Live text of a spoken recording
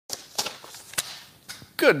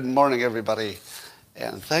Good morning, everybody,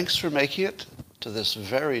 and thanks for making it to this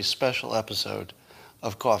very special episode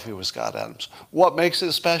of Coffee with Scott Adams. What makes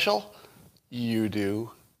it special? You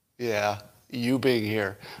do. Yeah, you being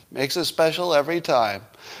here makes it special every time.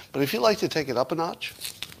 But if you'd like to take it up a notch,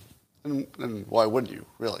 and why wouldn't you,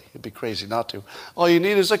 really? It'd be crazy not to. All you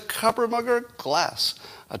need is a cup or mug or a glass,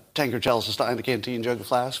 a tankard, chalice, a stein, a canteen, jug, a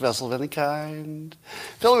flask, vessel of any kind.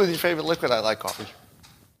 Fill it with your favorite liquid. I like coffee.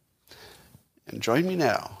 And join me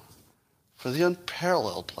now for the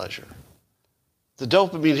unparalleled pleasure, the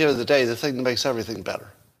dopamine hit of the day, the thing that makes everything better.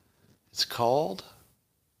 It's called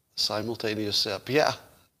simultaneous sip. Yeah,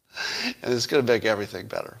 and it's going to make everything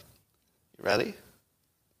better. You ready?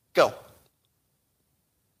 Go.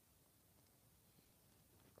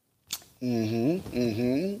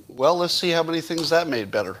 Well, let's see how many things that made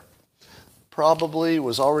better. Probably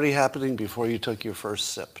was already happening before you took your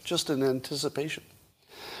first sip, just in anticipation.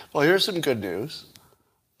 Well, here's some good news.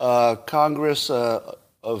 Congress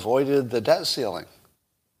avoided the debt ceiling.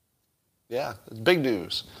 Yeah, it's big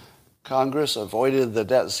news. Congress avoided the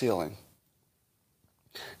debt ceiling.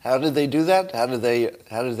 How did they do that? How did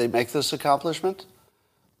they make this accomplishment?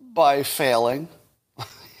 By failing.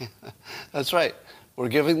 That's right. We're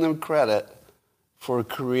giving them credit for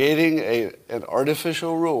creating an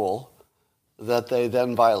artificial rule that they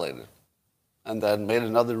then violated, and then made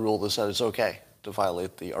another rule that said it's okay to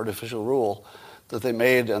violate the artificial rule that they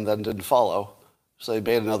made and then didn't follow. So they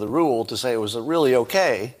made another rule to say it was really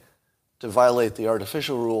okay to violate the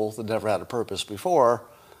artificial rule that never had a purpose before.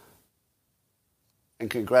 And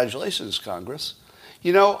congratulations, Congress.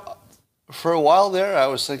 You know, for a while there, I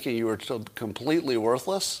was thinking you were completely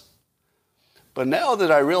worthless. But now that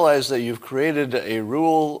I realize that you've created a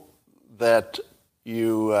rule that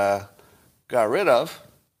you got rid of,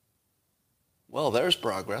 well, there's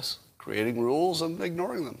progress. Creating rules and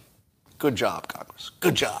ignoring them. Good job, Congress.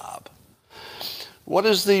 Good job. What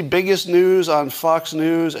is the biggest news on Fox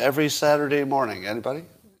News every Saturday morning? Anybody?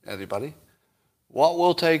 Anybody? What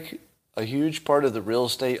will take a huge part of the real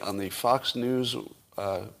estate on the Fox News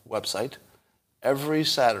website every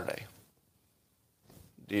Saturday?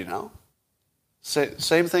 Do you know?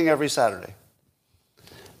 Same thing every Saturday.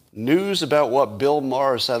 News about what Bill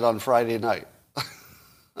Maher said on Friday night.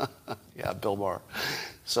 Yeah, Bill Maher.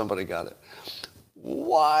 Somebody got it.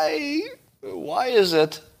 Why is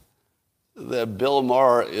it that Bill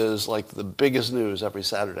Maher is like the biggest news every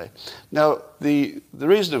Saturday? Now, the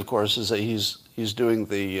reason, of course, is that he's doing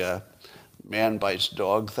the man bites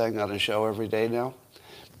dog thing on his show every day now.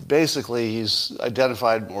 Basically, he's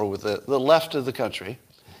identified more with the left of the country,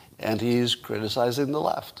 and he's criticizing the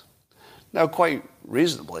left. Now, quite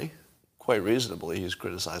reasonably, he's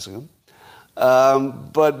criticizing them.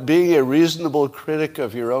 But being a reasonable critic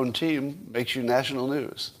of your own team makes you national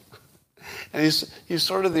news. And he's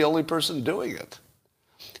sort of the only person doing it.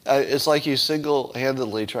 It's like he's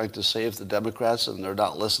single-handedly trying to save the Democrats and they're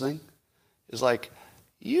not listening. It's like,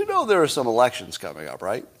 you know there are some elections coming up,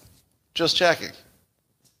 right? Just checking.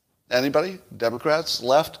 Anybody? Democrats?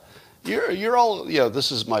 Left? You're all,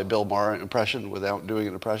 this is my Bill Maher impression without doing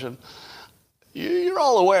an impression. You're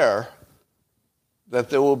all aware that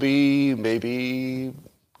there will be maybe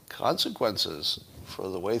consequences for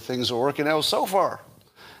the way things are working out so far.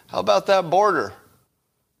 How about that border?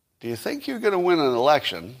 Do you think you're going to win an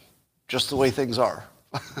election just the way things are?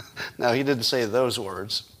 Now, he didn't say those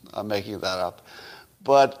words. I'm making that up.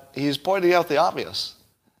 But he's pointing out the obvious.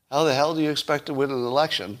 How the hell do you expect to win an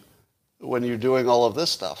election when you're doing all of this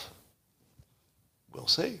stuff? We'll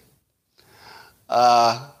see.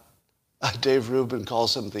 Dave Rubin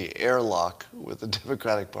calls him the airlock with the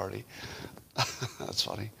Democratic Party. That's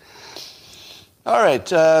funny. All right,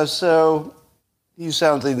 so he's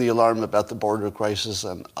sounding the alarm about the border crisis,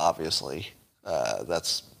 and obviously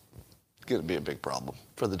that's going to be a big problem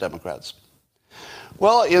for the Democrats.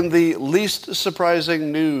 Well, in the least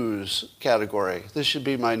surprising news category, this should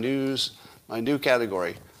be my new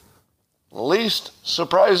category. Least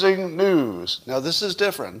surprising news. Now, this is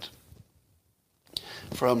different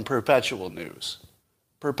from perpetual news.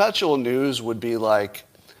 Perpetual news would be like,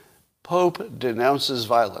 Pope denounces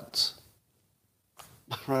violence.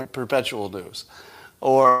 Right? Perpetual news.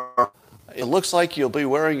 Or, it looks like you'll be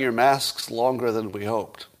wearing your masks longer than we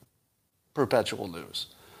hoped. Perpetual news.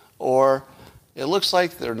 Or, it looks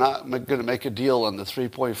like they're not going to make a deal on the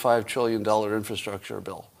 $3.5 trillion infrastructure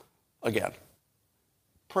bill. Again.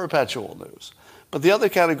 Perpetual news. But the other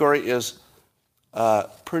category is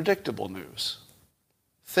predictable news.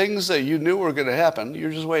 Things that you knew were going to happen, you're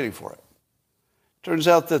just waiting for it. Turns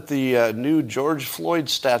out that the new George Floyd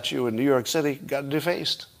statue in New York City got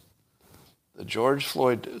defaced. The George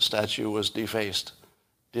Floyd statue was defaced.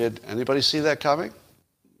 Did anybody see that coming?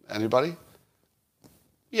 Anybody?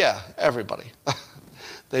 Yeah, everybody.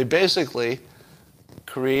 They basically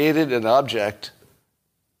created an object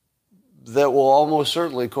that will almost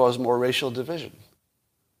certainly cause more racial division.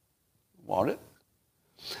 Won't it?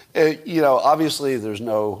 Obviously there's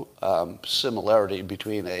no similarity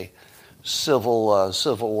between a Civil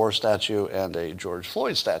War statue and a George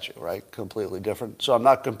Floyd statue, right? Completely different. So I'm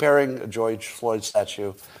not comparing a George Floyd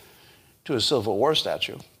statue to a Civil War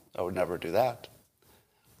statue. I would never do that.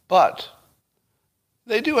 But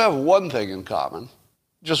they do have one thing in common,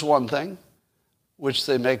 just one thing, which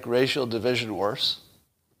they make racial division worse.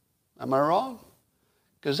 Am I wrong?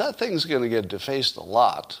 Because that thing's going to get defaced a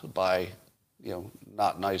lot by,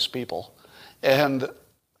 not nice people. And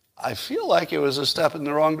I feel like it was a step in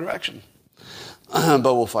the wrong direction. But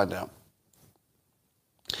we'll find out.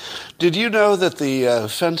 Did you know that the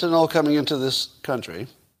fentanyl coming into this country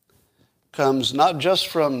comes not just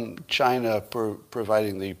from China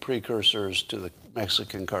providing the precursors to the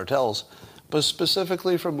Mexican cartels, but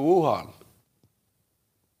specifically from Wuhan?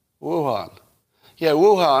 Wuhan. Yeah,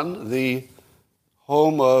 Wuhan, the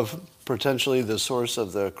home of potentially the source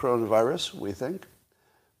of the coronavirus, we think,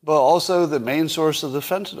 but also the main source of the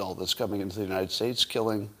fentanyl that's coming into the United States,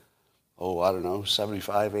 killing,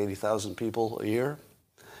 75,000, 80,000 people a year.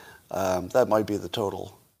 That might be the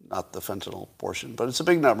total, not the fentanyl portion, but it's a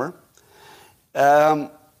big number. I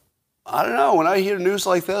don't know, when I hear news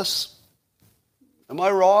like this, am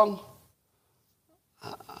I wrong?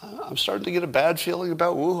 I'm starting to get a bad feeling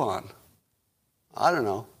about Wuhan. I don't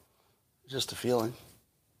know, just a feeling.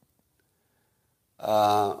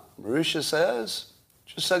 Marusha says,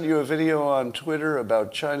 just sent you a video on Twitter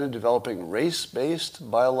about China developing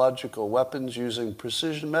race-based biological weapons using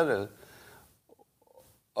precision medicine.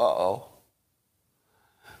 Uh-oh.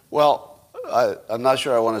 Well, I'm not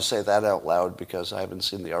sure I want to say that out loud because I haven't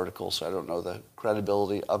seen the article, so I don't know the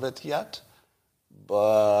credibility of it yet.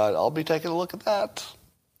 But I'll be taking a look at that.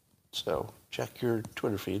 So check your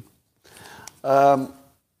Twitter feed. Do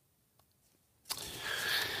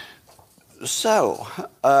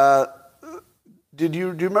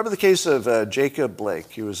you remember the case of Jacob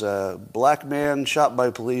Blake? He was a black man shot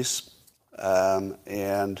by police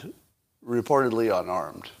and reportedly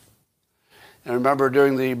unarmed. And remember,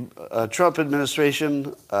 during the Trump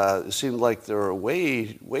administration, it seemed like there were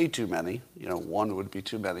way too many. One would be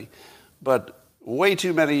too many, but way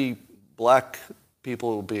too many black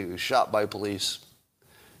people being shot by police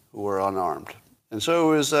who were unarmed. And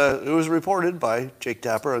so it was reported by Jake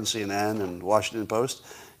Tapper on CNN and Washington Post.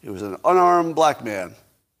 It was an unarmed black man.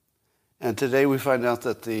 And today we find out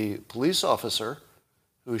that the police officer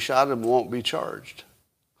who shot him won't be charged.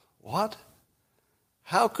 What?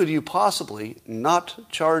 How could you possibly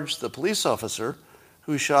not charge the police officer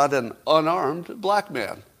who shot an unarmed black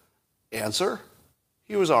man? Answer,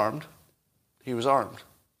 he was armed. He was armed.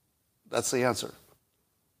 That's the answer.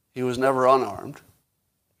 He was never unarmed.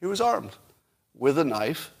 He was armed with a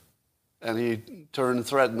knife, and he turned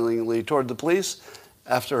threateningly toward the police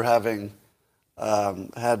after having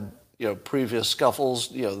had previous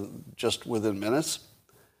scuffles just within minutes.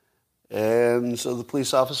 And so the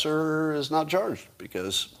police officer is not charged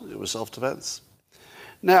because it was self-defense.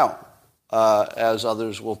 Now, as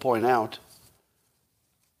others will point out,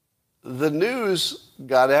 the news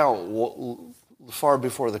got out far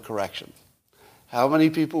before the correction. How many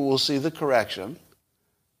people will see the correction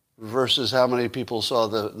versus how many people saw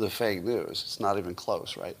the fake news? It's not even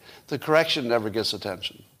close, right? The correction never gets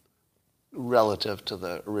attention relative to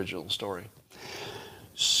the original story.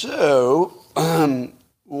 So,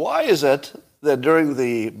 why is it that during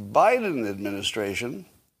the Biden administration,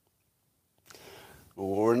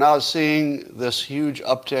 we're now seeing this huge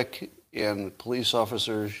uptick in police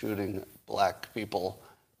officers shooting black people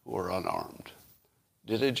who are unarmed?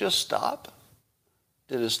 Did it just stop?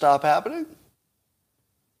 Did it stop happening?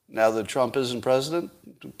 Now that Trump isn't president,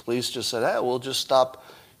 the police just said, we'll just stop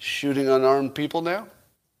shooting unarmed people now?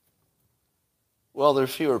 Well, there are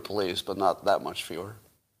fewer police, but not that much fewer.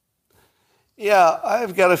 Yeah,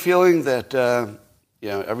 I've got a feeling that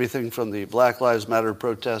everything from the Black Lives Matter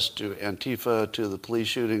protests to Antifa to the police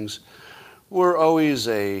shootings were always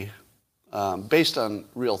based on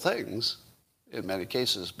real things in many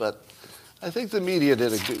cases. But I think the media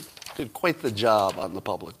did quite the job on the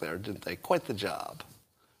public there, didn't they? Quite the job,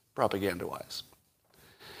 propaganda-wise.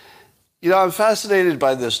 I'm fascinated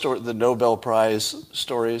by the Nobel Prize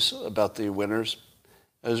stories about the winners.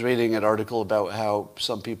 I was reading an article about how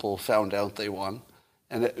some people found out they won.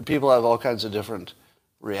 And people have all kinds of different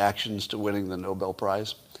reactions to winning the Nobel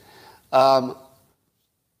Prize. But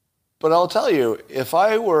I'll tell you, if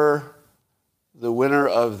I were the winner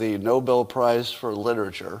of the Nobel Prize for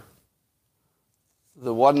Literature,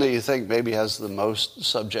 the one that you think maybe has the most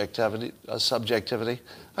subjectivity. I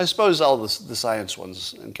suppose all the science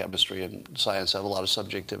ones in chemistry and science have a lot of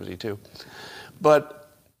subjectivity too. But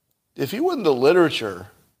if you win the literature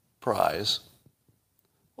prize,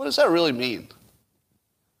 what does that really mean?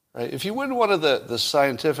 Right? If you win one of the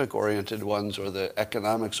scientific-oriented ones or the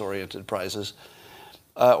economics-oriented prizes,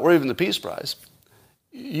 or even the Peace Prize,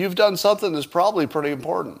 you've done something that's probably pretty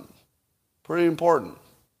important. Pretty important.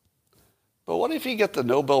 But what if you get the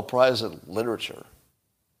Nobel Prize in Literature?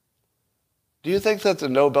 Do you think that the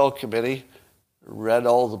Nobel Committee read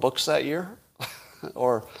all the books that year?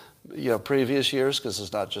 Or previous years, because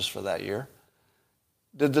it's not just for that year?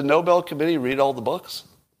 Did the Nobel Committee read all the books?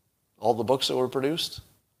 All the books that were produced?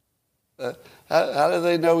 How do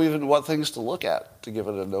they know even what things to look at to give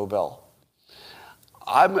it a Nobel?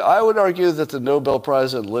 I would argue that the Nobel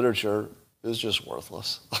Prize in Literature is just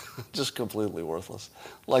worthless, just completely worthless.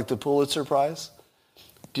 Like the Pulitzer Prize.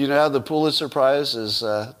 Do you know how the Pulitzer Prize is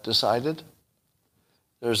decided?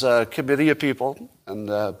 There's a committee of people, and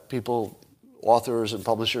authors and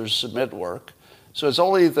publishers submit work. So it's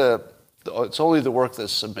only the work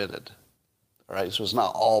that's submitted. All right, so it's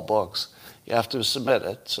not all books. You have to submit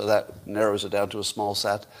it, so that narrows it down to a small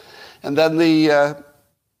set. And then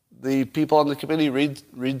the people on the committee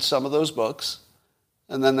read some of those books,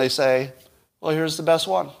 and then they say, well, here's the best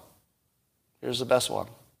one. Here's the best one.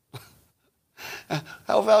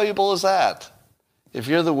 How valuable is that? If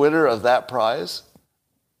you're the winner of that prize,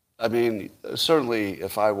 I mean, certainly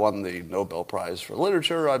if I won the Nobel Prize for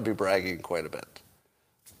Literature, I'd be bragging quite a bit.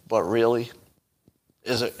 But really?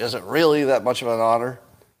 Is it really that much of an honor?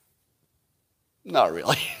 Not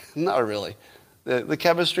really. Not really. The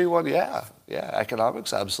chemistry one, yeah.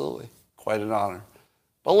 Economics, absolutely. Quite an honor.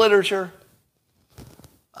 But literature,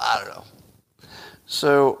 I don't know.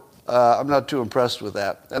 So I'm not too impressed with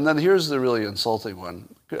that. And then here's the really insulting one.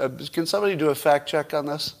 Can somebody do a fact check on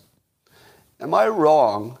this? Am I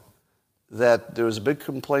wrong that there was big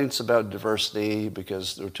complaints about diversity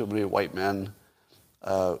because there were too many white men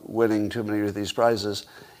winning too many of these prizes,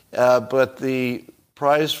 but the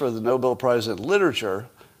prize for the Nobel Prize in Literature,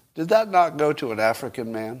 did that not go to an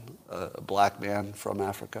African man, a black man from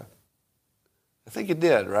Africa? I think it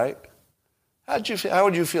did, right? How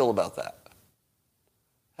would you feel about that?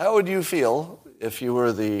 How would you feel if you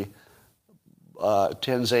were the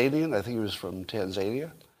Tanzanian? I think he was from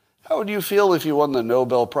Tanzania. How would you feel if you won the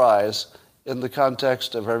Nobel Prize in the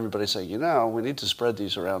context of everybody saying, we need to spread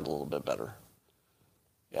these around a little bit better?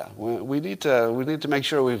 Yeah, we need to make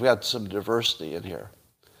sure we've got some diversity in here.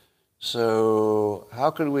 So how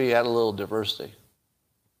can we add a little diversity?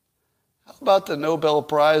 How about the Nobel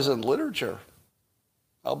Prize in Literature?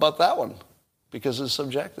 How about that one? Because it's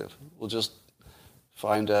subjective. We'll just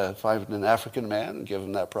find an African man and give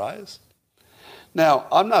him that prize. Now,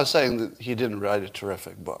 I'm not saying that he didn't write a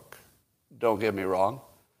terrific book. Don't get me wrong.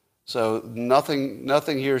 So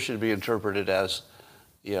nothing here should be interpreted as,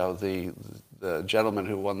 the gentleman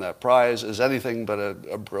who won that prize is anything but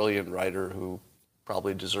a brilliant writer who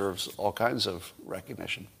probably deserves all kinds of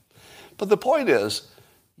recognition. But the point is,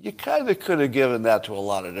 you kind of could have given that to a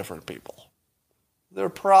lot of different people. There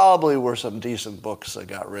probably were some decent books that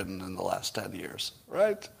got written in the last 10 years,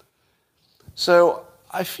 right? So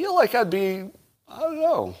I feel like I'd be, I don't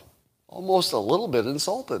know, almost a little bit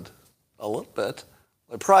insulted. A little bit.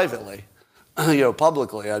 Like privately.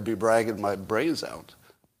 Publicly I'd be bragging my brains out.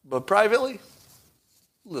 But privately,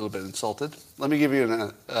 a little bit insulted. Let me give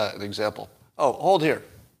you an example. Oh, hold here.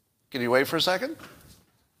 Can you wait for a second?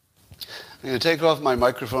 I'm going to take off my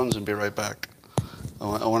microphones and be right back. I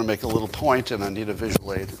want to make a little point, and I need a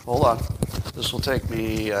visual aid. Hold on. This will take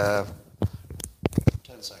me 10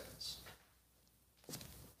 seconds.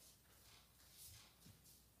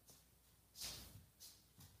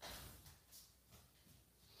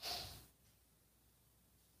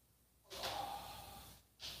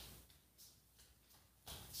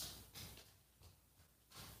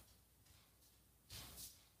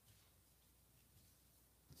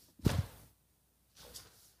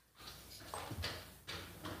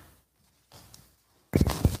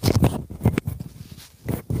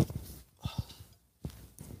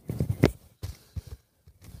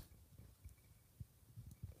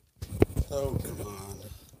 Oh, come on.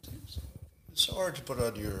 It's hard to put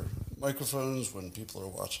on your microphones when people are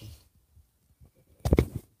watching.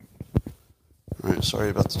 All right, sorry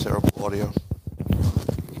about the terrible audio.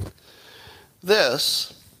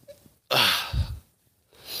 This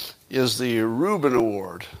is the Reuben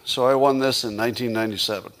Award. So I won this in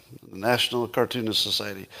 1997, the National Cartoonist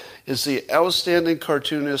Society. It's the Outstanding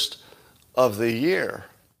Cartoonist of the year.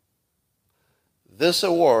 This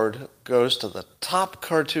award goes to the top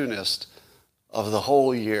cartoonist of the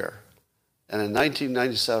whole year. And in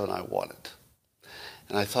 1997, I won it.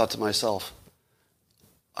 And I thought to myself,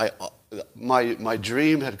 my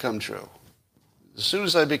dream had come true. As soon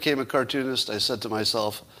as I became a cartoonist, I said to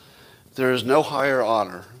myself, there is no higher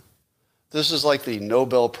honor. This is like the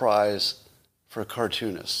Nobel Prize for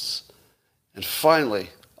cartoonists. And finally,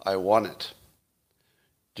 I won it.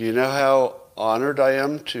 Do you know how honored I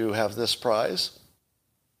am to have this prize?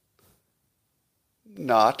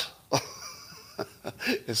 Not.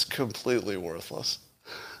 It's completely worthless.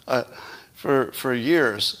 For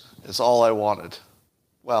years, it's all I wanted.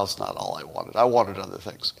 Well, it's not all I wanted. I wanted other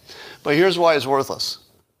things. But here's why it's worthless.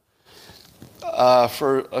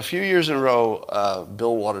 For a few years in a row,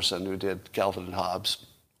 Bill Watterson, who did Calvin and Hobbes,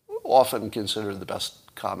 often considered the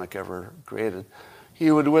best comic ever created,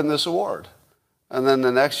 he would win this award. And then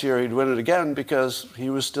the next year he'd win it again because he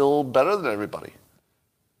was still better than everybody.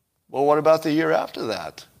 Well, what about the year after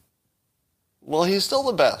that? Well, he's still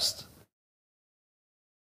the best.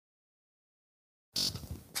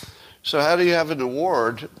 So how do you have an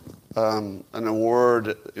award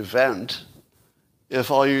event,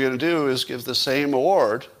 if all you're going to do is give the same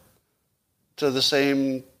award to the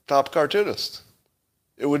same top cartoonist?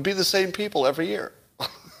 It would be the same people every year,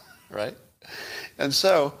 right? And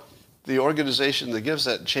so the organization that gives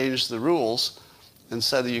that changed the rules and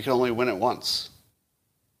said that you can only win it once.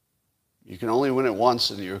 You can only win it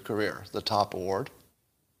once in your career, the top award.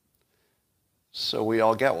 So we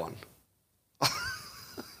all get one.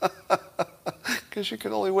 Because you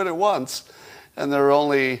can only win it once. And there are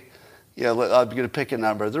only, I'm going to pick a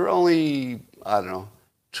number. There are only,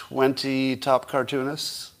 20 top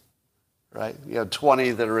cartoonists, right? You have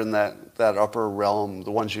 20 that are in that upper realm,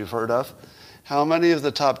 the ones you've heard of. How many of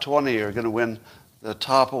the top 20 are going to win the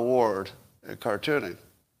top award in cartooning?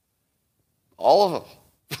 All of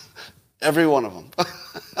them. Every one of them.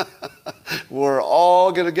 We're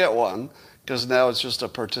all going to get one because now it's just a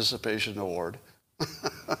participation award.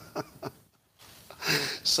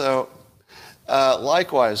 So,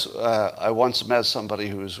 likewise, I once met somebody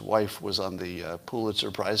whose wife was on the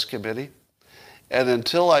Pulitzer Prize Committee. And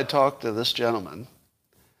until I talked to this gentleman,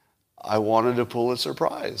 I wanted a Pulitzer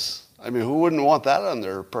Prize. I mean, who wouldn't want that on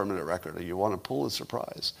their permanent record? You want a Pulitzer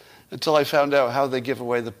Prize. Until I found out how they give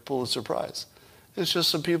away the Pulitzer Prize. It's just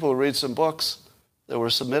some people who read some books that were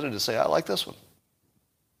submitted to say, I like this one.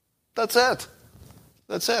 That's it.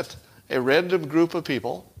 That's it. A random group of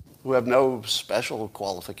people who have no special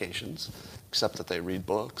qualifications, except that they read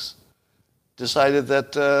books, decided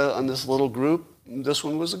that on this little group, this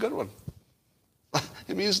one was a good one.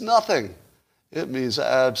 It means nothing. It means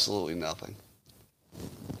absolutely nothing.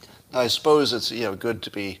 Now, I suppose it's good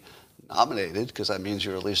to be nominated, because that means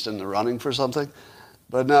you're at least in the running for something.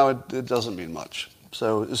 But no, it doesn't mean much.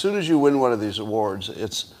 So as soon as you win one of these awards,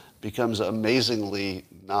 it becomes amazingly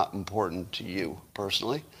not important to you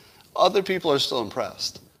personally. Other people are still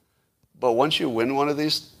impressed. But once you win one of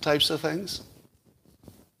these types of things,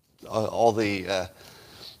 all the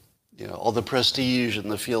prestige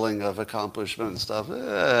and the feeling of accomplishment and stuff,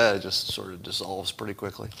 just sort of dissolves pretty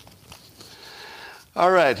quickly.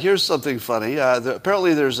 All right, here's something funny.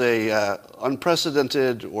 Apparently there's a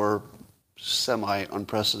unprecedented or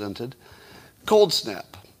semi-unprecedented cold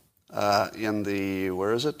snap in the,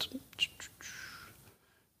 where is it?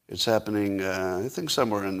 It's happening, I think,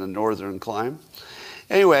 somewhere in the northern clime.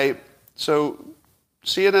 Anyway, so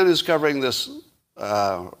CNN is covering this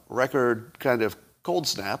record kind of cold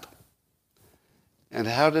snap. And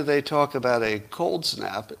how do they talk about a cold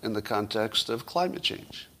snap in the context of climate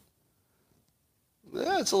change?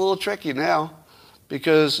 It's a little tricky now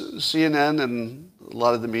because CNN and a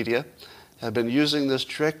lot of the media have been using this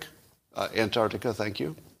trick. Antarctica, thank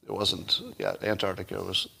you. It wasn't, Antarctica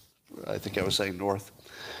was, I think I was saying north.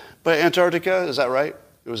 But Antarctica, is that right?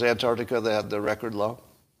 It was Antarctica that had the record low?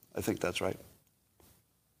 I think that's right.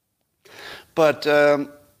 But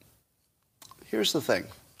here's the thing.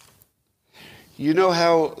 You know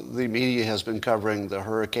how the media has been covering the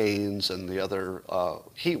hurricanes and the other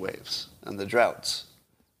heat waves and the droughts?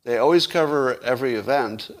 They always cover every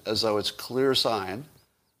event as though it's a clear sign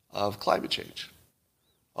of climate change.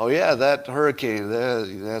 Oh yeah, that hurricane,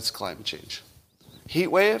 that's climate change. Heat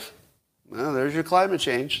wave? Well, there's your climate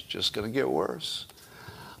change. Just going to get worse.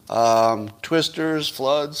 Twisters,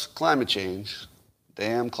 floods, climate change.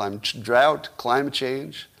 Damn climate drought, climate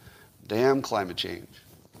change. Damn climate change.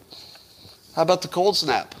 How about the cold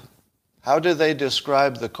snap? How do they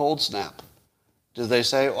describe the cold snap? Do they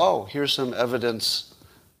say, oh, here's some evidence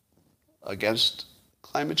against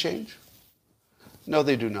climate change? No,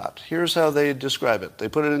 they do not. Here's how they describe it. They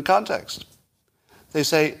put it in context. They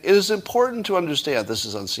say, it is important to understand, this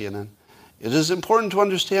is on CNN, it is important to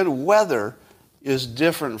understand weather is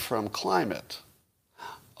different from climate.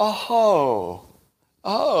 Oh,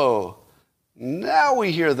 now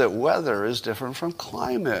we hear that weather is different from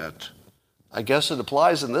climate. I guess it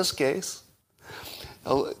applies in this case.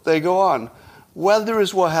 They go on. Weather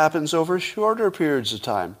is what happens over shorter periods of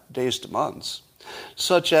time, days to months,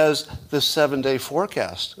 such as the 7-day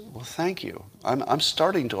forecast. Well, thank you. I'm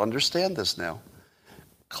starting to understand this now.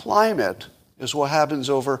 Climate is what happens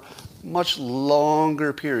over much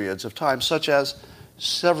longer periods of time, such as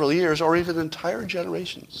several years or even entire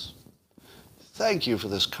generations. Thank you for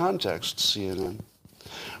this context, CNN.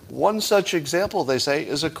 One such example, they say,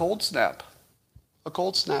 is a cold snap. A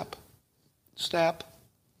cold snap. Snap.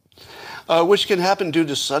 Which can happen due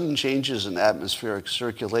to sudden changes in atmospheric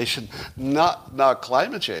circulation, not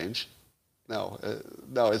climate change. No,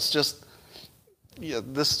 it's just,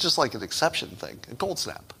 this is just like an exception thing, a cold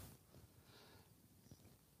snap.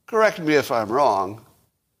 Correct me if I'm wrong,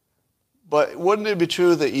 but wouldn't it be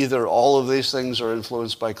true that either all of these things are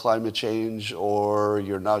influenced by climate change or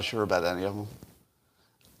you're not sure about any of them?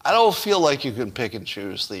 I don't feel like you can pick and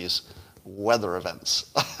choose these weather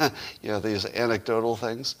events, these anecdotal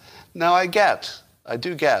things. Now I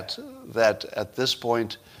do get that at this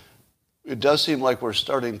point, it does seem like we're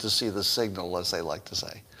starting to see the signal, as they like to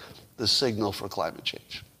say, the signal for climate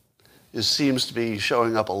change. It seems to be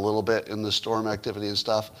showing up a little bit in the storm activity and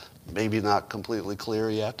stuff, maybe not completely clear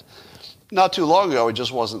yet. Not too long ago, it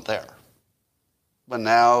just wasn't there. But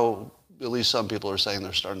now, at least some people are saying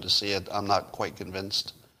they're starting to see it. I'm not quite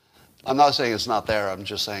convinced. I'm not saying it's not there. I'm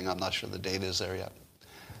just saying I'm not sure the data is there yet.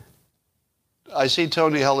 I see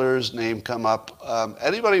Tony Heller's name come up.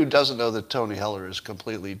 Anybody who doesn't know that Tony Heller is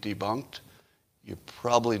completely debunked, you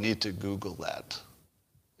probably need to Google that.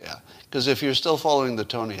 Yeah, because if you're still following the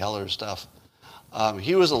Tony Heller stuff,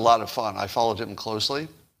 he was a lot of fun. I followed him closely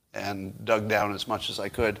and dug down as much as I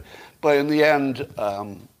could. But in the end,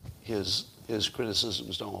 his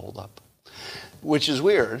criticisms don't hold up, which is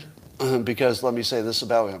weird because let me say this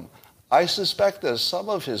about him. I suspect that some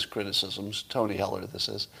of his criticisms, Tony Heller this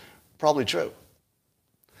is, probably true.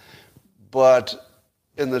 But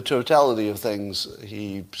in the totality of things,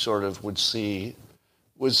 he sort of would see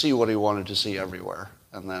what he wanted to see everywhere,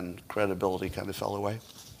 and then credibility kind of fell away.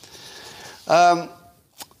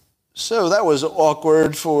 So that was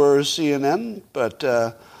awkward for CNN, but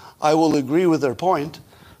I will agree with their point.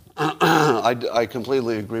 I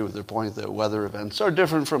completely agree with their point that weather events are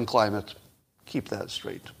different from climate. Keep that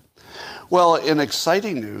straight. Well, in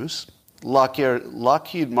exciting news,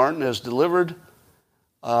 Lockheed Martin has delivered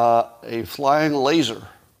a flying laser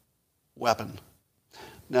weapon.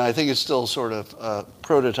 Now, I think it's still sort of a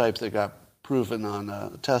prototype that got proven on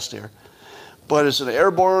a test here. But it's an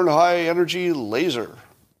airborne high-energy laser.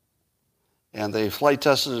 And they flight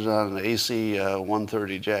tested it on an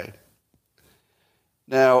AC-130J.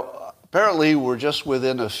 Now, apparently, we're just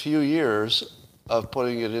within a few years of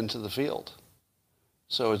putting it into the field.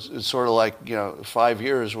 So it's sort of like, 5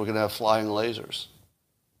 years, we're going to have flying lasers.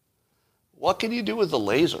 What can you do with a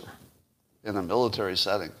laser in a military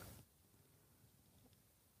setting?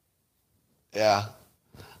 Yeah.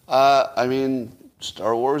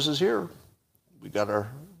 Star Wars is here. We got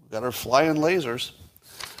our flying lasers.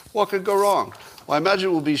 What could go wrong? Well, I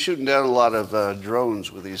imagine we'll be shooting down a lot of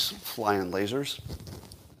drones with these flying lasers.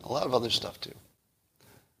 A lot of other stuff, too.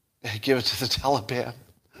 Give it to the Taliban.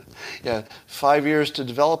 Yeah, 5 years to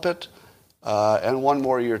develop it, and 1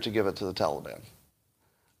 more year to give it to the Taliban.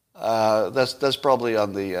 That's probably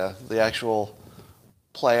on the actual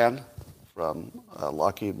plan from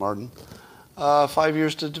Lockheed Martin. 5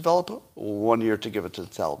 years to develop it, 1 year to give it to the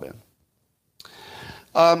Taliban.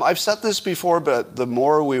 I've said this before, but the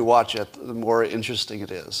more we watch it, the more interesting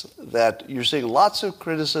it is. That you're seeing lots of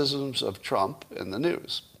criticisms of Trump in the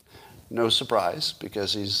news. No surprise,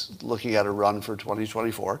 because he's looking at a run for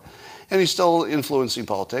 2024, and he's still influencing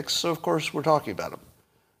politics, so of course we're talking about him.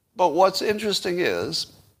 But what's interesting is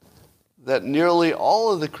that nearly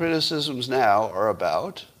all of the criticisms now are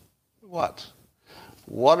about what?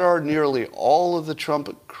 What are nearly all of the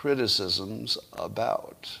Trump criticisms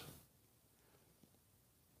about?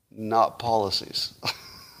 Not policies.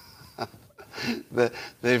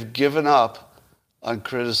 They've given up on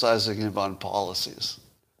criticizing him on policies.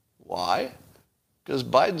 Why? Because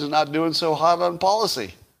Biden's not doing so hot on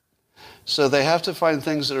policy. So they have to find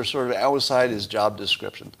things that are sort of outside his job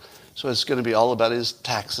description. So it's going to be all about his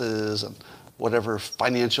taxes and whatever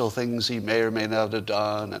financial things he may or may not have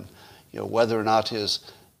done, and whether or not his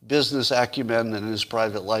business acumen in his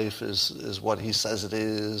private life is what he says it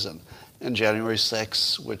is, and January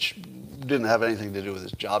 6th, which didn't have anything to do with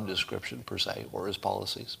his job description per se or his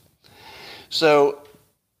policies. So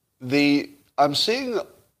I'm seeing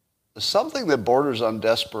something that borders on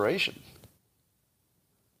desperation.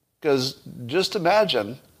 Because just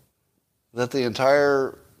imagine that the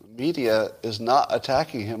entire media is not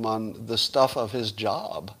attacking him on the stuff of his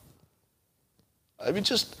job. I mean,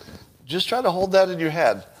 just try to hold that in your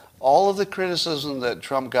head. All of the criticism that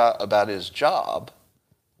Trump got about his job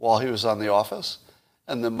while he was on the office,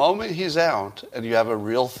 and the moment he's out and you have a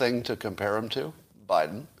real thing to compare him to,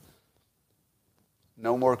 Biden,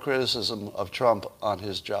 no more criticism of Trump on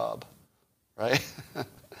his job, right?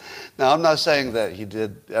 Now, I'm not saying that he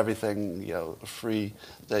did everything, free,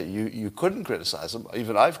 that you couldn't criticize him.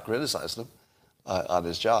 Even I've criticized him on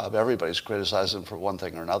his job. Everybody's criticized him for one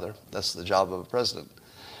thing or another. That's the job of a president.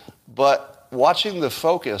 But watching the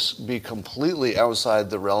focus be completely outside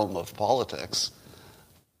the realm of politics,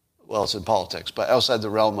 well, it's in politics, but outside the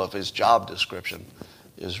realm of his job description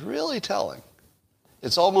is really telling.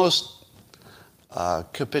 It's almost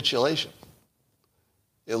capitulation.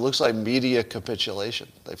 It looks like media capitulation.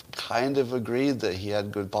 They've kind of agreed that he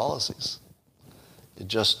had good policies. It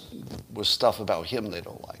just was stuff about him they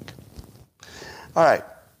don't like. All right.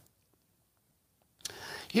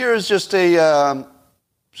 Here is just a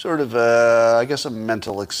sort of, I guess, a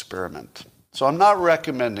mental experiment. So I'm not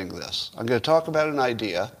recommending this. I'm going to talk about an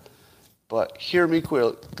idea, but hear me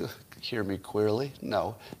clearly. Hear me clearly?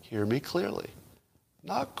 No, hear me clearly.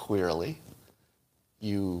 Not queerly,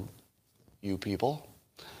 you people.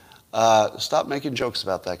 Stop making jokes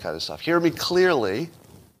about that kind of stuff. Hear me clearly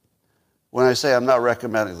when I say I'm not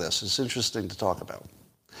recommending this. It's interesting to talk about.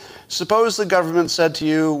 Suppose the government said to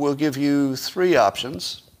you, we'll give you 3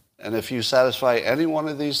 options, and if you satisfy any one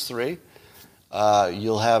of these 3,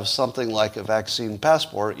 you'll have something like a vaccine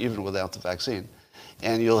passport, even without the vaccine,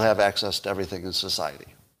 and you'll have access to everything in society.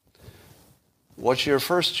 What's your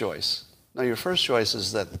first choice? Now, your first choice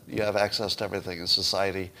is that you have access to everything in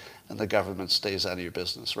society and the government stays out of your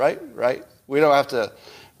business, right? Right? We don't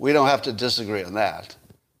have to disagree on that.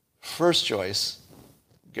 First choice,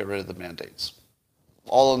 get rid of the mandates.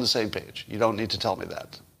 All on the same page. You don't need to tell me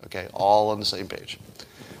that, okay? All on the same page.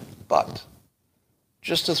 But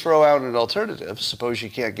just to throw out an alternative, suppose you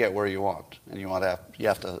can't get where you want and you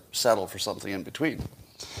have to settle for something in between.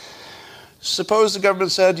 Suppose the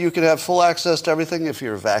government said you can have full access to everything if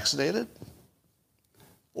you're vaccinated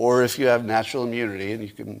or if you have natural immunity and you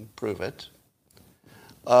can prove it.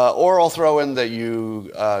 Or I'll throw in that you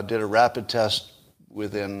did a rapid test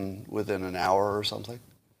within an hour or something.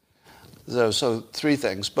 So 3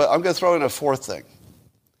 things. But I'm going to throw in a 4th thing.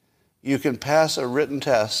 You can pass a written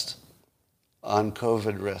test on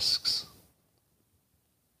COVID risks.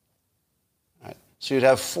 Right. So you'd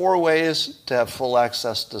have 4 ways to have full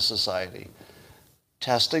access to society.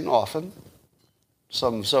 Testing often,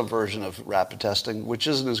 some version of rapid testing, which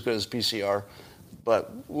isn't as good as PCR,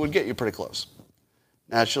 but would get you pretty close.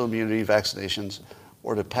 Natural immunity, vaccinations,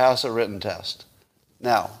 or to pass a written test.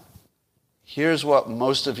 Now, here's what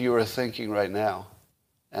most of you are thinking right now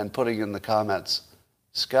and putting in the comments.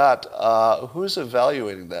 Scott, who's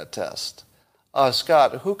evaluating that test?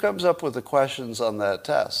 Scott, who comes up with the questions on that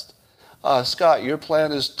test? Scott, your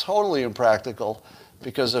plan is totally impractical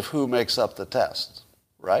because of who makes up the test,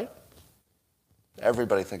 right?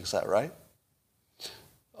 Everybody thinks that, right?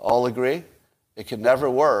 All agree? It can never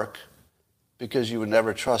work because you would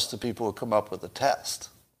never trust the people who come up with the test.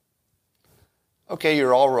 Okay,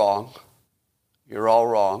 you're all wrong. You're all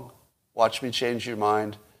wrong. Watch me change your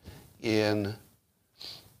mind in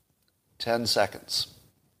 10 seconds.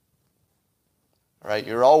 All right,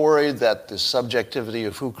 you're all worried that the subjectivity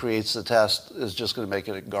of who creates the test is just going to make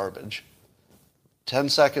it garbage. 10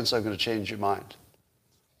 seconds, I'm going to change your mind.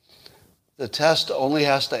 The test only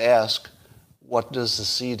has to ask, what does the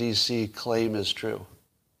CDC claim is true?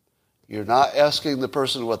 You're not asking the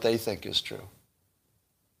person what they think is true.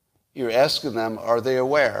 You're asking them, are they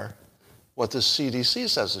aware what the CDC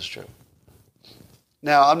says is true?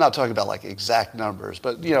 Now, I'm not talking about like exact numbers,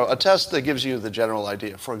 but a test that gives you the general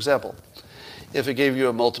idea. For example, if it gave you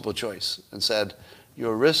a multiple choice and said,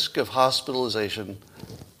 your risk of hospitalization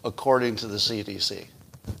according to the CDC.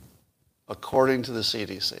 According to the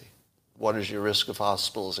CDC. What is your risk of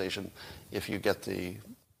hospitalization if you get the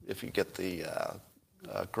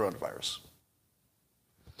coronavirus?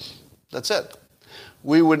 That's it.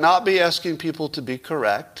 We would not be asking people to be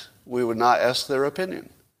correct. We would not ask their opinion.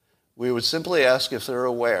 We would simply ask if they're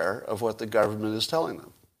aware of what the government is telling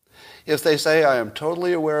them. If they say, I am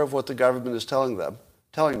totally aware of what the government is telling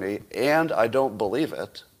me, and I don't believe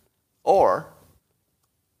it, Or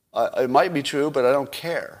it might be true, but I don't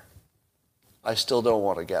care. I still don't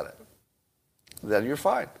want to get it. Then you're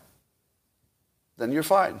fine. Then you're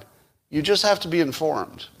fine. You just have to be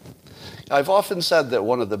informed. I've often said that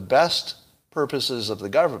one of the best purposes of the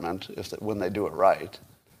government, when they do it right,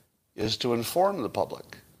 is to inform the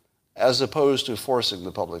public, as opposed to forcing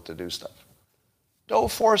the public to do stuff.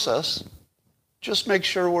 Don't force us. Just make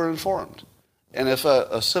sure we're informed. And if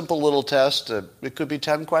a simple little test, it could be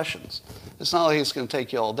 10 questions. It's not like it's going to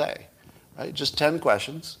take you all day, right? Just 10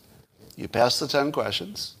 questions. You pass the 10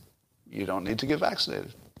 questions. You don't need to get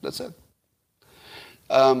vaccinated. That's it.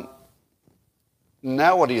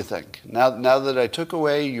 Now what do you think? Now that I took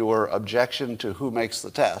away your objection to who makes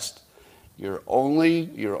the test, you're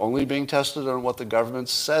only being tested on what the government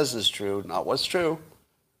says is true, not what's true.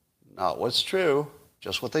 Not what's true,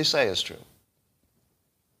 just what they say is true.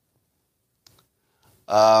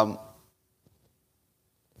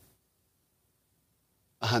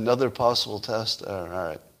 Another possible test. All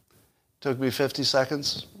right. Took me 50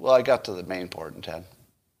 seconds. Well, I got to the main part in 10.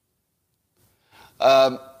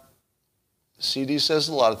 CD says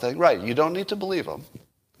a lot of things. Right, you don't need to believe them.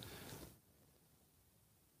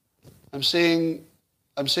 I'm seeing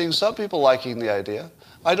some people liking the idea.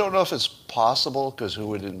 I don't know if it's possible, because who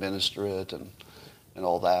would administer it and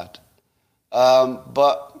all that.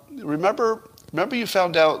 But remember you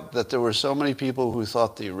found out that there were so many people who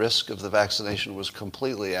thought the risk of the vaccination was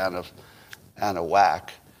completely out of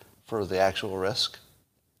whack for the actual risk?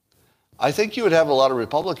 I think you would have a lot of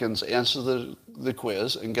Republicans answer the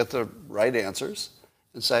quiz and get the right answers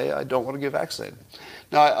and say, I don't want to get vaccinated.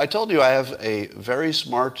 Now, I told you I have a very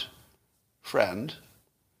smart friend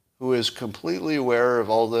who is completely aware of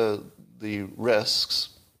all the risks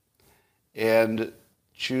and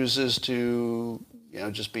chooses to,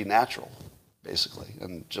 just be natural, basically,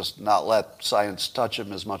 and just not let science touch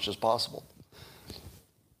him as much as possible.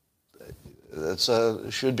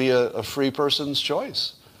 It should be a free person's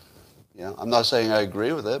choice. I'm not saying I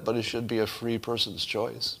agree with it, but it should be a free person's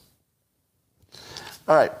choice.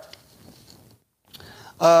 All right.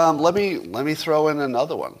 Let me throw in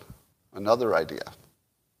another idea.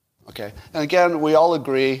 Okay. And again, we all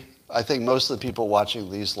agree. I think most of the people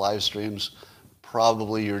watching these live streams,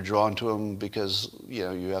 probably you're drawn to them because you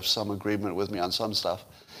have some agreement with me on some stuff.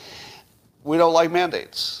 We don't like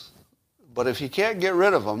mandates, but if you can't get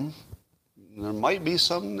rid of them, there might be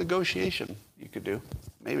some negotiation you could do,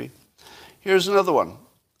 maybe. Here's another one.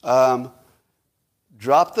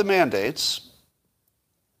 Drop the mandates,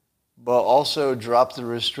 but also drop the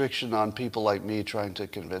restriction on people like me trying to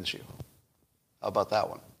convince you. How about that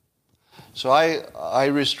one? So I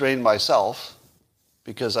restrain myself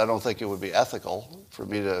because I don't think it would be ethical for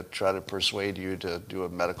me to try to persuade you to do a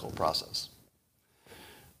medical process.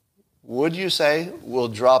 Would you say, we'll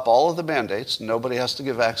drop all of the mandates, nobody has to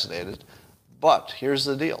get vaccinated, but here's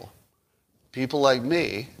the deal. People like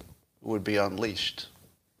me would be unleashed.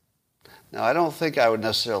 Now, I don't think I would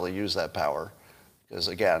necessarily use that power because,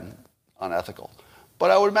 again, unethical. But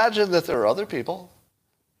I would imagine that there are other people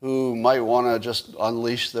who might want to just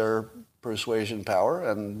unleash their persuasion power,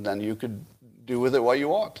 and then you could do with it what you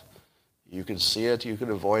want. You could see it, you could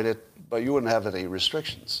avoid it, but you wouldn't have any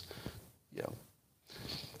restrictions. Is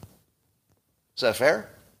that fair?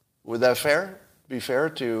 Would that be fair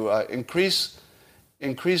to increase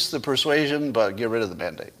the persuasion but get rid of the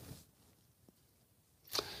mandate?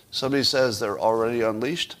 Somebody says they're already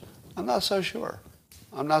unleashed. I'm not so sure.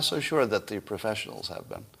 I'm not so sure that the professionals have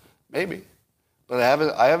been. Maybe. But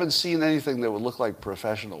I haven't seen anything that would look like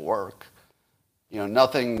professional work.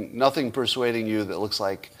 Nothing persuading you that looks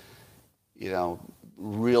like,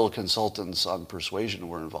 real consultants on persuasion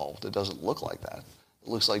were involved. It doesn't look like that. It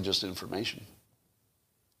looks like just information.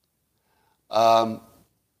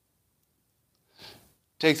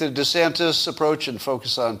 Take the DeSantis approach and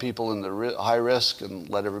focus on people in the high risk and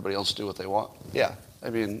let everybody else do what they want. Yeah,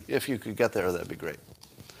 if you could get there, that'd be great.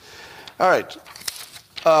 All right.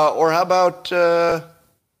 Or how about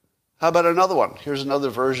another one? Here's another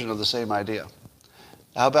version of the same idea.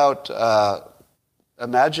 How about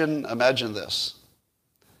imagine this.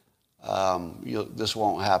 This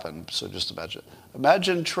won't happen, so just imagine.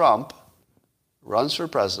 Imagine Trump runs for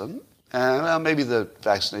president, and maybe the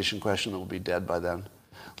vaccination question will be dead by then.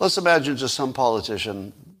 Let's imagine just some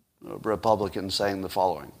politician, Republican, saying the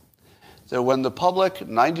following. That when the public,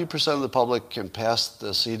 90% of the public can pass the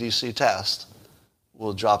CDC test,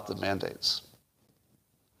 we'll drop the mandates.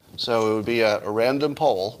 So it would be a random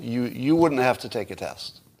poll. You wouldn't have to take a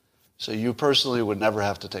test. So you personally would never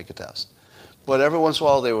have to take a test. But every once in a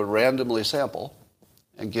while they would randomly sample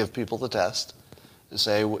and give people the test and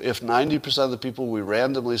say, if 90% of the people we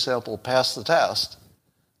randomly sample pass the test,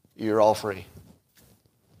 you're all free.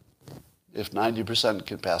 If 90%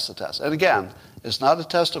 can pass the test. And again, it's not a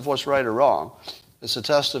test of what's right or wrong. It's a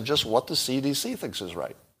test of just what the CDC thinks is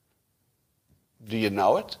right. Do you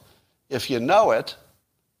know it? If you know it,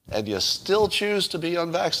 and you still choose to be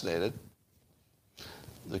unvaccinated,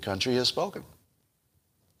 the country has spoken.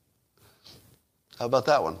 How about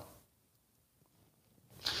that one?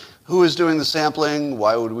 Who is doing the sampling?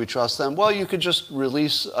 Why would we trust them? Well, you could just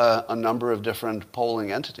release a number of different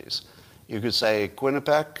polling entities. You could say,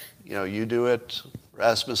 Quinnipiac, you do it.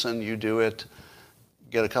 Rasmussen, you do it.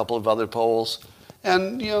 Get a couple of other polls.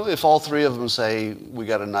 And, if all three of them say we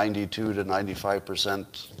got a 92 to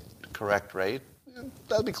 95% correct rate,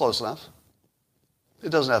 that'd be close enough. It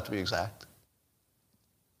doesn't have to be exact.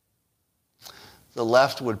 The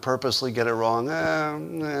left would purposely get it wrong. I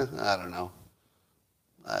don't know.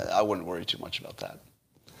 I wouldn't worry too much about that.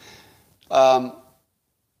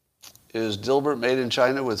 Is Dilbert made in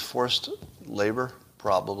China with forced labor?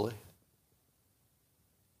 Probably.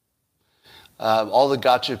 All the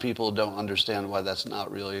gotcha people don't understand why that's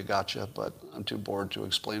not really a gotcha, but I'm too bored to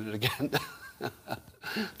explain it again.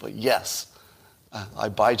 But yes, I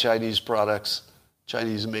buy Chinese products,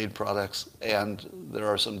 Chinese-made products, and there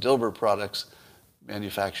are some Dilbert products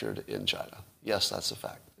manufactured in China. Yes, that's a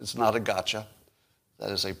fact. It's not a gotcha.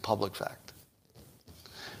 That is a public fact.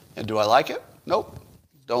 And do I like it? Nope.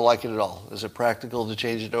 Don't like it at all. Is it practical to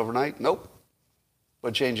change it overnight? Nope.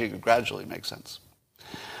 But changing it gradually makes sense.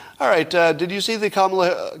 All right, did you see the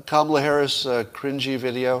Kamala Harris cringy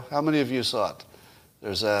video? How many of you saw it?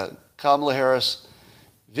 There's a Kamala Harris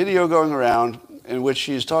video going around in which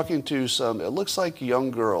she's talking to some, it looks like young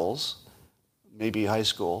girls, maybe high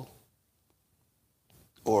school,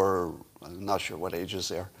 or I'm not sure what ages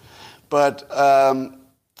they are. But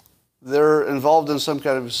they're involved in some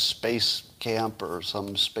kind of space camp or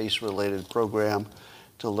some space-related program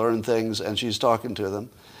to learn things, and she's talking to them.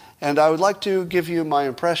 And I would like to give you my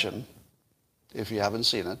impression, if you haven't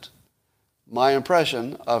seen it, my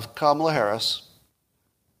impression of Kamala Harris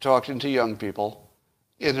talking to young people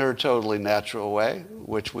in her totally natural way,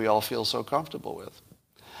 which we all feel so comfortable with.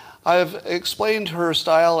 I have explained her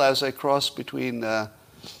style as a cross between the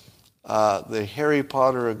Harry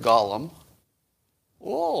Potter Gollum.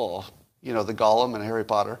 Oh, the Gollum in Harry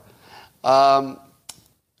Potter. But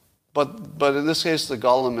in this case, the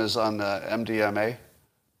Gollum is on MDMA,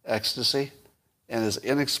 ecstasy, and is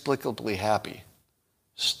inexplicably happy.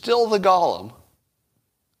 Still the Gollum,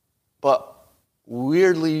 but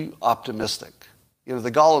weirdly optimistic.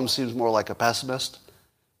 The Gollum seems more like a pessimist,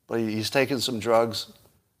 but he's taken some drugs,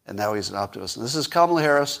 and now he's an optimist. And this is Kamala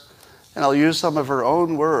Harris, and I'll use some of her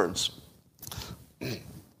own words.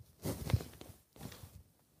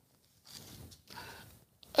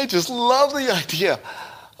 I just love the idea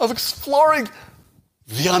of exploring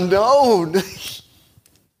the unknown.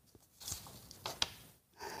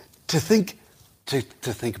 To think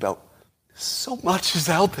about so much is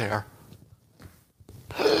out there.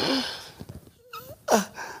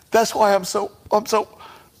 That's why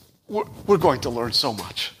we're going to learn so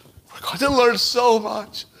much. We're going to learn so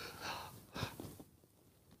much.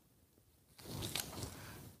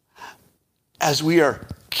 As we are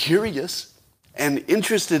curious and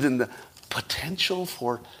interested in the potential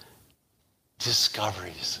for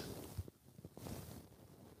discoveries.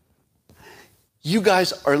 You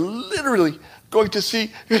guys are literally going to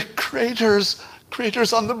see craters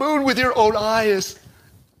on the moon with your own eyes.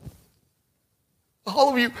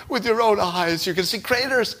 All of you with your own eyes, you can see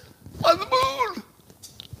craters on the moon.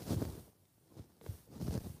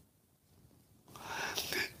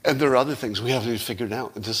 And there are other things we haven't even figured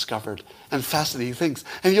out and discovered, and fascinating things,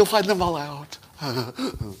 and you'll find them all out.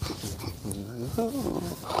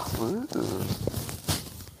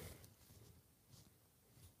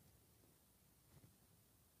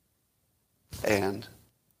 And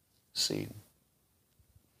scene.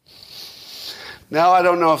 Now, I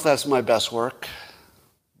don't know if that's my best work,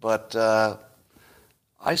 but I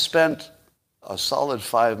spent a solid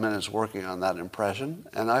 5 minutes working on that impression,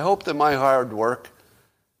 and I hope that my hard work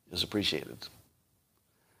is appreciated.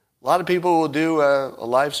 A lot of people will do a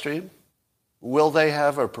live stream. Will they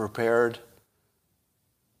have a prepared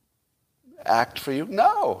act for you?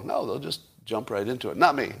 No, they'll just jump right into it.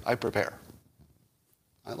 Not me, I prepare.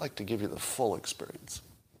 I like to give you the full experience.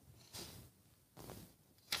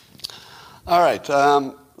 All right,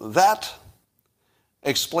 that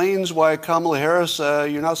explains why Kamala Harris,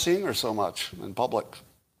 you're not seeing her so much in public.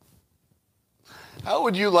 How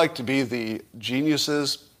would you like to be the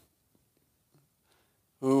geniuses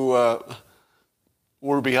who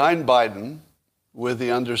were behind Biden with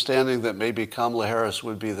the understanding that maybe Kamala Harris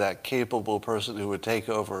would be that capable person who would take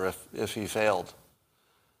over if he failed.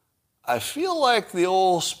 I feel like the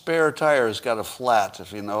old spare tire's got a flat,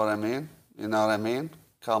 if you know what I mean. You know what I mean?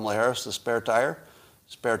 Kamala Harris, the spare tire.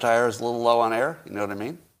 Spare tire is a little low on air. You know what I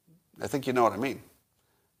mean? I think you know what I mean.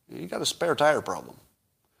 You got a spare tire problem.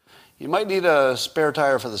 You might need a spare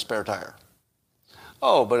tire for the spare tire.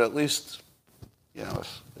 Oh, but at least, you know,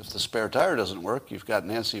 if the spare tire doesn't work, you've got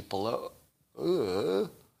Nancy Pelosi. You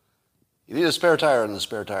need a spare tire and the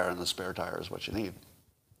spare tire and the spare tire is what you need.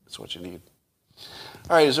 That's what you need.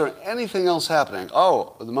 All right, is there anything else happening?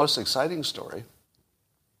 Oh, the most exciting story.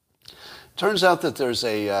 Turns out that there's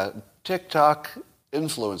a TikTok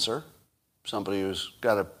influencer, somebody who's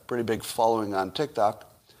got a pretty big following on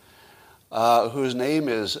TikTok, whose name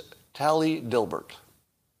is Tali Dilbert.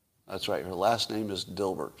 That's right, her last name is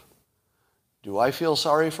Dilbert. Do I feel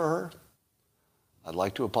sorry for her? I'd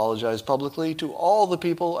like to apologize publicly to all the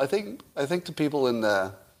people. I think the people in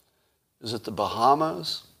is it the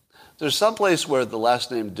Bahamas? There's some place where the last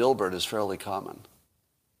name Dilbert is fairly common.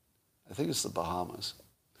 I think it's the Bahamas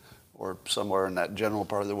or somewhere in that general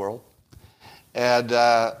part of the world. And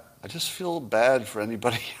I just feel bad for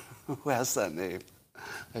anybody who has that name.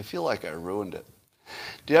 I feel like I ruined it.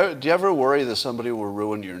 Do you ever worry that somebody will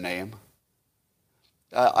ruin your name?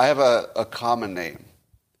 I have a common name.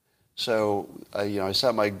 So, I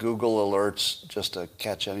set my Google alerts just to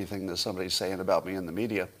catch anything that somebody's saying about me in the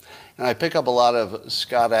media. And I pick up a lot of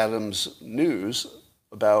Scott Adams news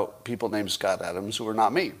about people named Scott Adams who are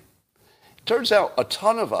not me. It turns out a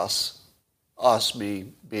ton of us, me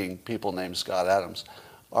being people named Scott Adams,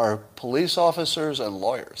 are police officers and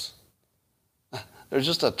lawyers. There's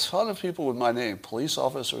just a ton of people with my name, police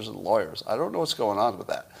officers and lawyers. I don't know what's going on with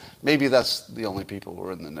that. Maybe that's the only people who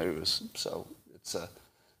are in the news, so it's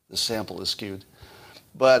the sample is skewed.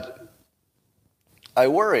 But I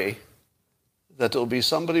worry that there'll be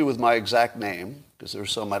somebody with my exact name, because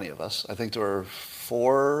there's so many of us. I think there are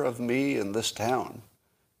 4 of me in this town.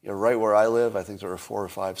 Right where I live, I think there are 4 or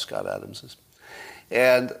 5 Scott Adamses.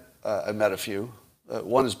 And I met a few.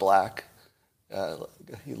 One is black.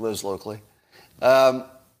 He lives locally.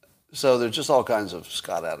 So there's just all kinds of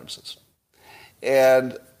Scott Adamses.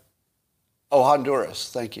 And, Honduras,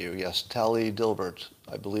 thank you. Yes, Tali Dilbert.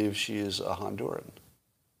 I believe she is a Honduran.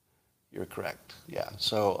 You're correct. Yeah,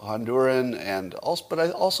 so Honduran and also, but I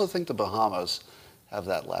also think the Bahamas have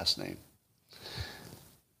that last name.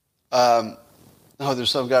 There's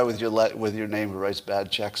some guy with your name who writes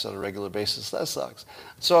bad checks on a regular basis. That sucks.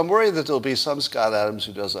 So I'm worried that there'll be some Scott Adams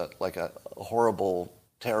who does a horrible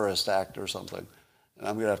terrorist act or something, and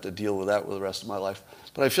I'm going to have to deal with that for the rest of my life.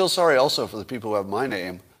 But I feel sorry also for the people who have my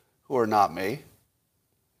name who are not me.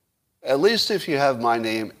 At least if you have my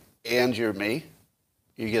name and you're me,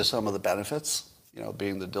 you get some of the benefits,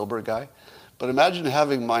 being the Dilbert guy. But imagine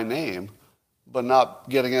having my name but not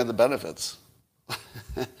getting any of the benefits.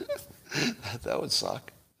 That would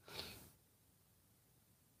suck.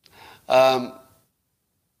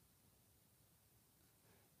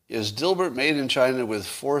 Is Dilbert made in China with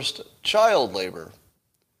forced child labor?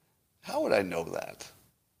 How would I know that?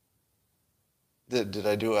 Did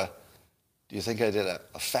I do you think I did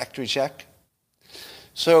a factory check?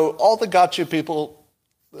 So all the gotcha people,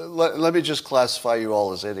 let me just classify you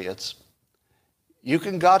all as idiots. You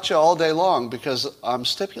can gotcha all day long because I'm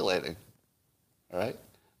stipulating, all right?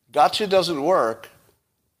 Gotcha doesn't work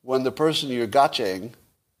when the person you're gotchaing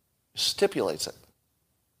stipulates it.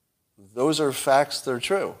 Those are facts, they're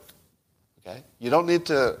true, okay? You don't need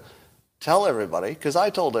to tell everybody, because I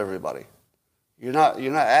told everybody. You're not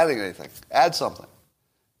adding anything. Add something.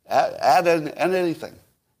 Add anything.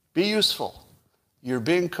 Be useful. You're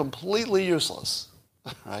being completely useless,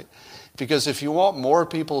 right? Because if you want more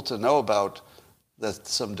people to know about that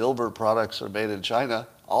some Dilbert products are made in China,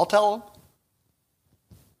 I'll tell them.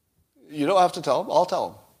 You don't have to tell them. I'll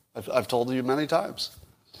tell them. I've told you many times.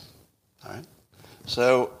 All right?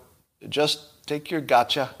 So just take your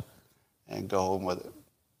gotcha and go home with it.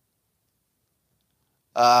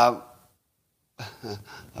 I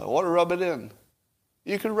want to rub it in.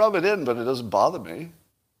 You can rub it in, but it doesn't bother me.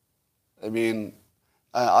 I mean,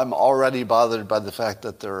 I'm already bothered by the fact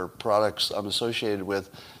that there are products I'm associated with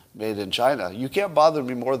made in China. You can't bother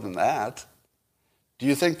me more than that. Do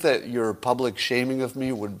you think that your public shaming of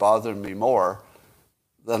me would bother me more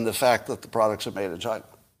than the fact that the products are made in China?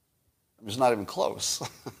 It's not even close.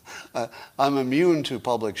 I'm immune to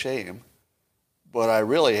public shame, but I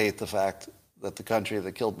really hate the fact that the country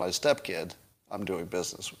that killed my stepkid, I'm doing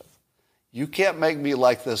business with. You can't make me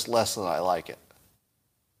like this less than I like it.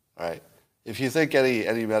 All right? If you think any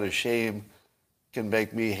amount of shame can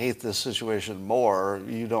make me hate this situation more,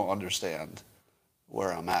 you don't understand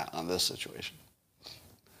where I'm at on this situation.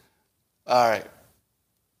 All right.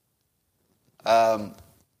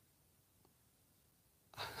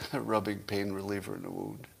 Rubbing pain reliever in a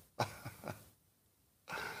wound.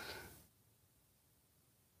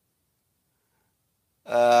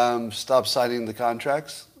 Stop signing the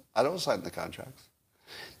contracts. I don't sign the contracts.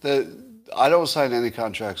 I don't sign any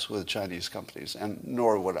contracts with Chinese companies, and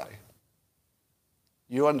nor would I.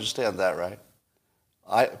 You understand that, right?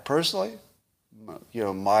 I personally,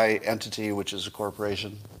 my entity, which is a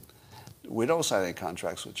corporation, we don't sign any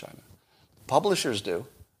contracts with China. Publishers do,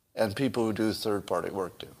 and people who do third-party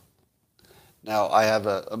work do. Now, I have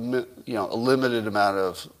a limited amount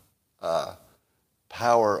of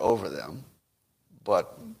power over them,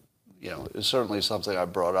 but it's certainly something I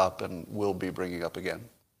brought up and will be bringing up again.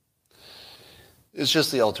 It's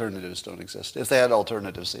just the alternatives don't exist. If they had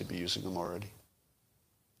alternatives, they'd be using them already.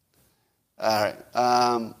 All right.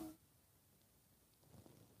 I'm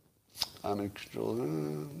in control.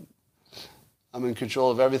 I'm in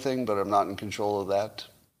control of everything, but I'm not in control of that.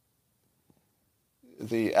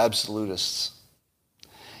 The absolutists.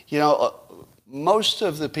 Most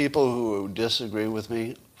of the people who disagree with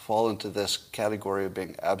me fall into this category of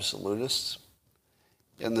being absolutists,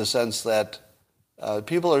 in the sense that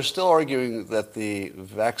people are still arguing that the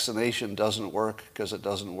vaccination doesn't work because it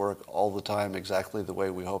doesn't work all the time exactly the way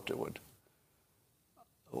we hoped it would.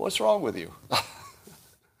 What's wrong with you?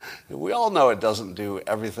 We all know it doesn't do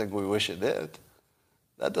everything we wish it did.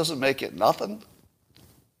 That doesn't make it nothing.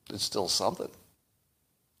 It's still something.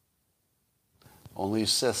 Only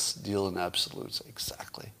Siths deal in absolutes.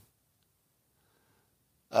 Exactly.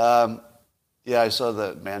 I saw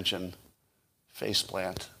the Manchin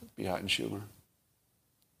faceplant behind Schumer.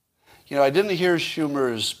 I didn't hear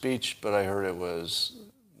Schumer's speech, but I heard it was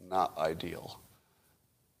not ideal.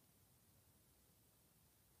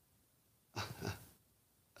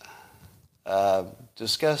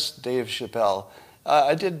 Discuss Dave Chappelle.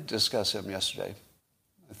 I did discuss him yesterday.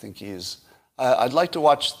 I think I'd like to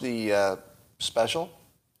watch the special.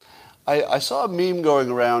 I saw a meme going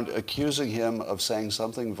around accusing him of saying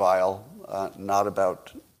something vile, not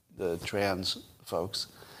about the trans folks,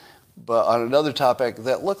 but on another topic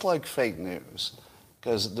that looked like fake news,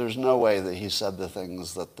 because there's no way that he said the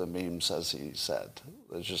things that the meme says he said.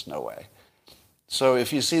 There's just no way. So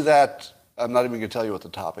if you see that, I'm not even going to tell you what the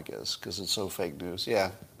topic is, because it's so fake news.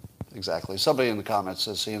 Yeah, exactly. Somebody in the comments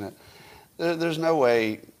has seen it. There's no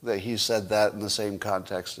way that he said that in the same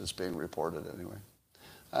context as being reported anyway.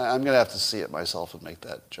 I'm going to have to see it myself and make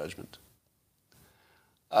that judgment.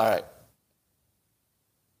 All right.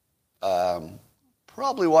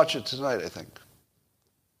 Probably watch it tonight, I think.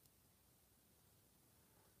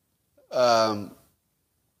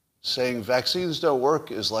 Saying vaccines don't work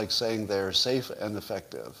is like saying they're safe and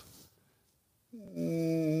effective.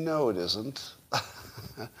 No, it isn't.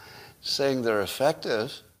 Saying they're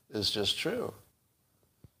effective is just true.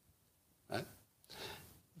 Right?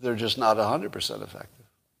 They're just not 100% effective.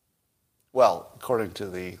 Well, according to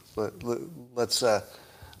the,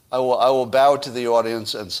 I will bow to the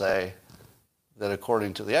audience and say that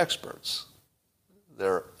according to the experts,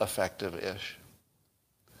 they're effective-ish.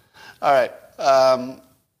 All right.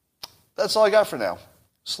 That's all I got for now.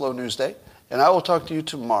 Slow news day. And I will talk to you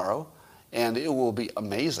tomorrow, and it will be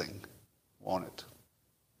amazing, won't it?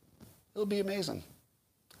 It'll be amazing.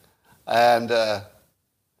 And,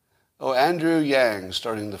 Andrew Yang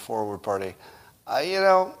starting the Forward Party. I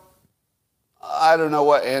don't know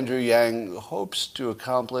what Andrew Yang hopes to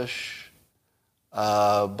accomplish,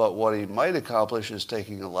 but what he might accomplish is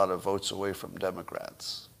taking a lot of votes away from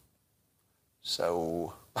Democrats.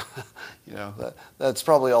 So, that's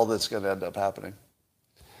probably all that's going to end up happening.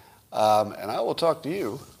 And I will talk to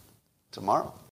you tomorrow.